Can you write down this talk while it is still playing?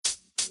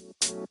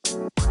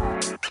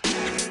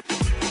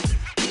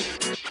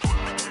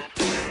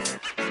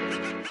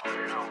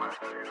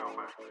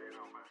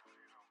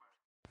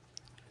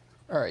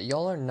Alright,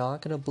 y'all are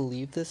not gonna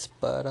believe this,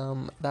 but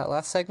that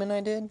last segment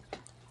I did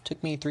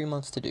took me 3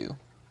 months to do.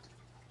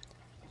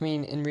 I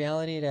mean, in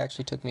reality, it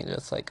actually took me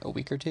just like a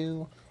week or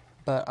two,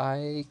 but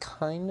I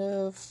kind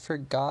of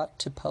forgot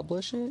to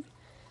publish it.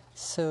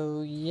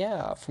 So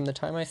yeah, from the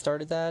time I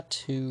started that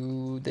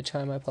to the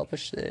time I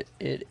published it,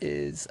 it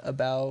is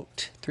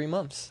about 3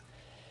 months.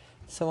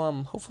 So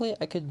hopefully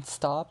I could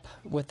stop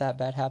with that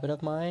bad habit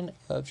of mine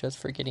of just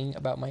forgetting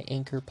about my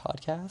Anchor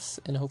podcasts,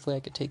 and hopefully I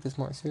could take this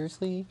more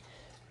seriously,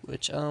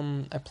 which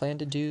I plan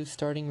to do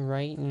starting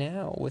right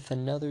now with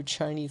another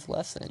Chinese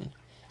lesson.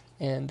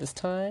 And this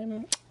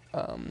time,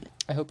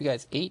 I hope you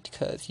guys ate,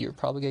 because you're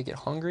probably gonna get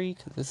hungry,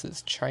 because this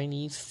is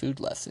Chinese food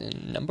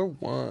lesson number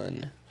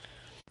 1.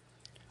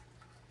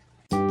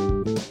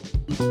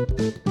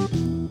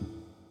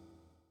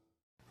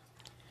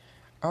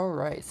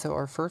 Alright, so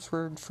our first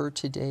word for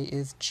today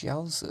is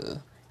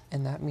jiaozi,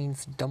 and that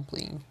means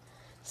dumpling.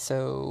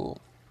 So,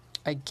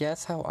 I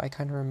guess how I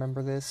kind of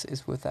remember this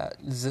is with that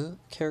z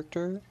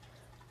character,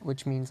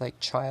 which means like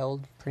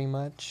child, pretty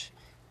much.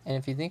 And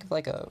if you think of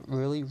like a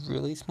really,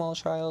 really small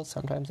child,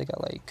 sometimes they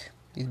got like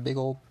these big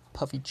old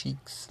puffy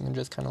cheeks and they're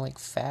just kind of like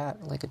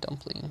fat, like a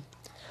dumpling.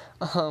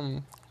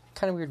 Kind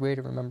of weird way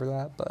to remember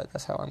that, but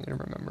that's how I'm going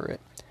to remember it.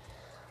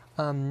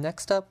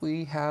 Next up,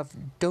 we have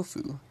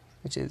dofu,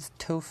 which is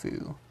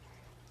tofu.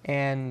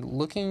 And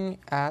looking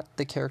at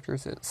the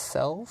characters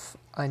itself,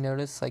 I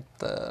noticed like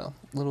the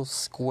little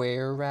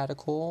square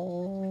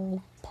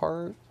radical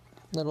part,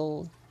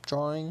 little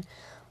drawing.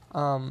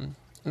 And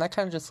that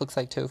kind of just looks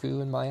like tofu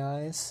in my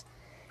eyes.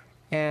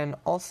 And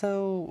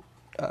also,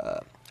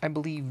 I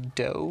believe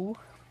dough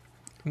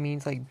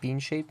means like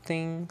bean-shaped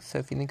thing. So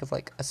if you think of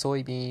like a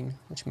soybean,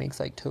 which makes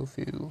like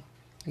tofu, you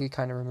can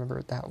kind of remember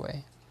it that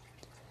way.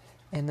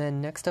 And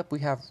then next up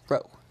we have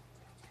ro,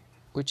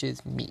 which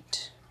is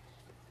meat.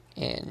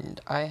 And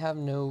I have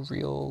no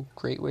real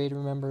great way to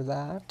remember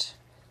that,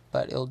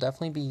 but it'll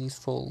definitely be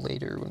useful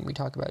later when we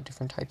talk about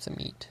different types of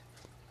meat.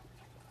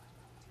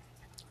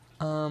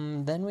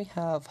 Then we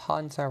have hot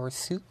and sour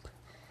soup,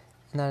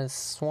 and that is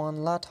swan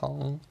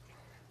latong.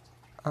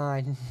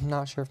 I'm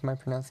not sure if my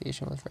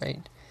pronunciation was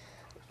right,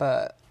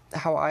 but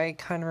how I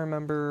kind of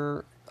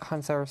remember hot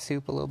and sour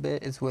soup a little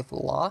bit is with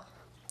la,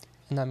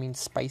 and that means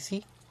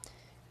spicy.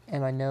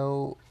 And I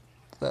know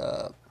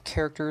the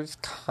characters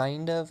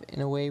kind of,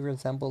 in a way,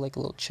 resemble like a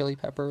little chili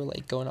pepper,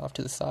 like going off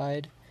to the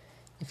side,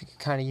 if you could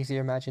kind of use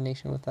your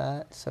imagination with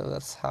that. So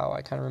that's how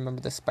I kind of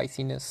remember the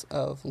spiciness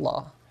of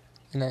la.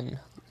 And then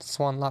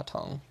swan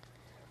latong.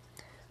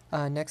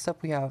 Next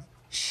up we have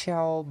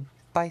xiao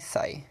bai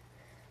sai,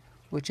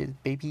 which is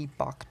baby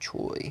bok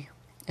choy.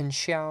 And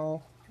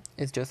xiao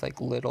is just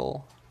like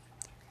little,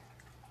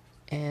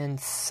 and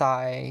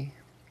sai,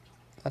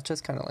 that's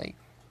just kind of like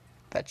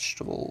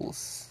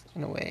vegetables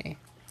in a way.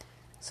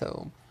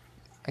 So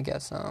I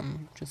guess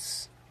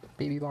just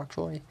baby bok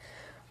choy.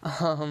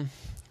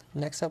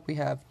 Next up we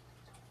have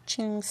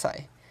ching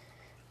sai,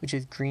 which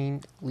is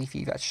green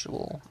leafy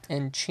vegetable.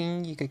 And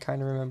ching you could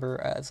kind of remember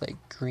as like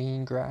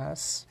green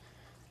grass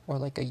or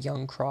like a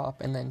young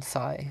crop, and then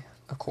sai,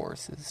 of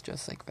course, is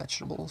just like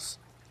vegetables.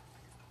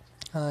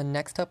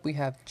 Next up we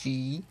have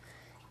ji,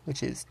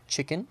 which is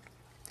chicken.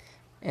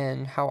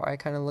 And how I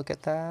kind of look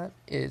at that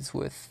is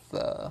with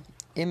the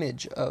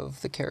image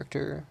of the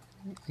character.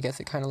 I guess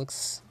it kind of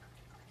looks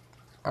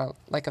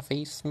like a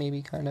face,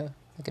 maybe, kind of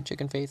like a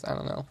chicken face. I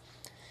don't know.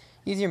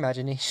 Use your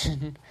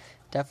imagination.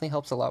 Definitely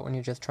helps a lot when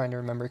you're just trying to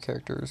remember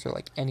characters or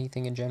like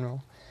anything in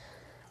general.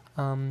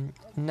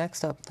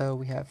 Next up, though,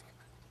 we have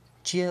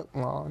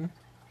jietlan,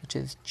 which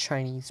is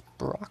Chinese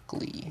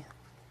broccoli.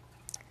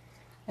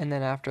 And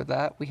then after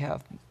that, we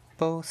have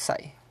bo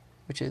sai,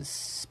 which is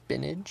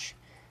spinach.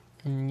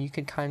 And you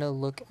can kind of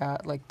look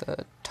at like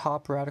the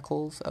top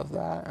radicals of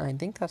that. And I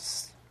think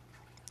that's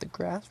the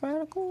grass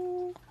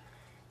radical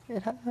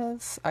it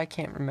has. I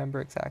can't remember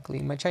exactly.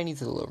 My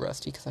Chinese is a little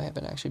rusty because I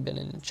haven't actually been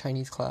in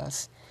Chinese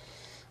class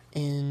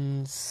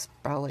in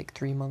about like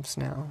 3 months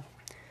now.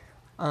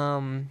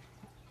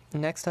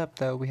 Next up,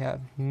 though, we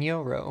have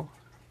nioro,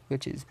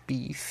 which is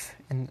beef.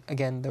 And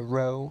again, the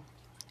ro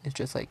is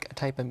just like a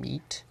type of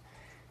meat.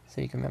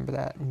 So you can remember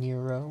that.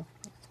 Nioro,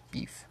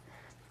 beef.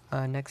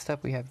 Next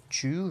up, we have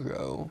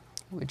juro,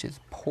 which is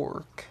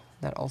pork.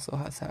 That also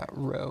has that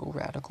ro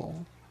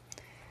radical.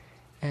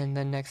 And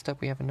then next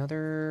up, we have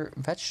another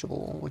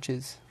vegetable, which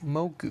is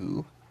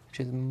mogu,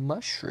 which is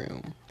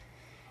mushroom.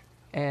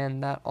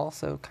 And that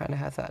also kind of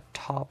has that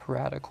top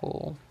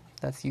radical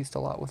that's used a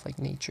lot with like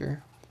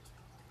nature.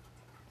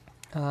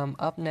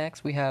 Up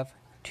next, we have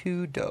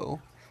tudo,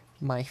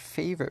 my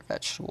favorite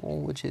vegetable,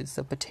 which is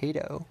the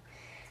potato.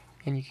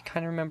 And you can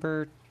kind of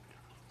remember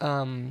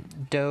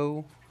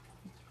dough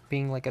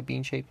being like a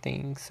bean-shaped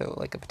thing, so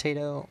like a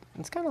potato,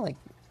 it's kind of like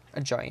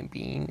a giant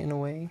bean in a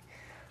way.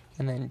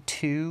 And then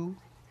tu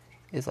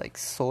is like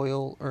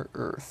soil or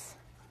earth.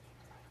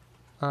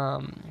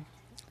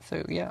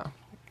 So yeah,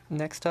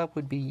 Next up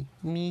would be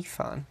mi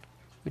fan,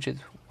 which is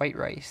white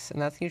rice,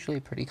 and that's usually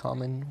a pretty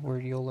common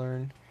word you'll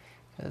learn,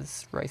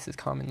 as rice is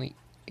commonly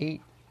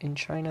ate in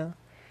China.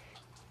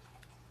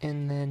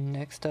 And then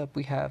next up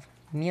we have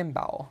mian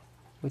bao,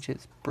 which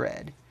is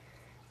bread.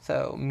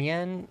 So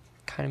mian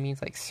kind of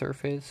means like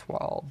surface,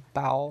 while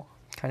bao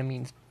kind of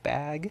means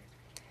bag.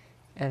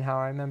 And how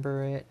I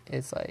remember it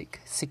is like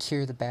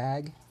secure the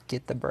bag,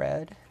 get the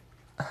bread.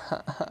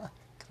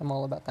 I'm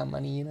all about that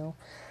money, you know.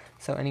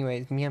 So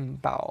anyways, mian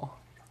bao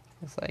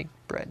is like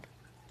bread.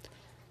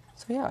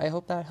 So yeah, I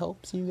hope that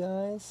helps you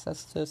guys.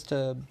 That's just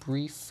a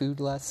brief food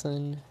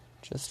lesson,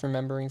 just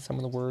remembering some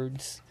of the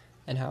words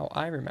and how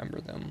I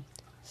remember them.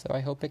 So I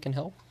hope it can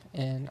help,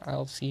 and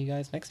I'll see you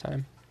guys next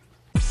time.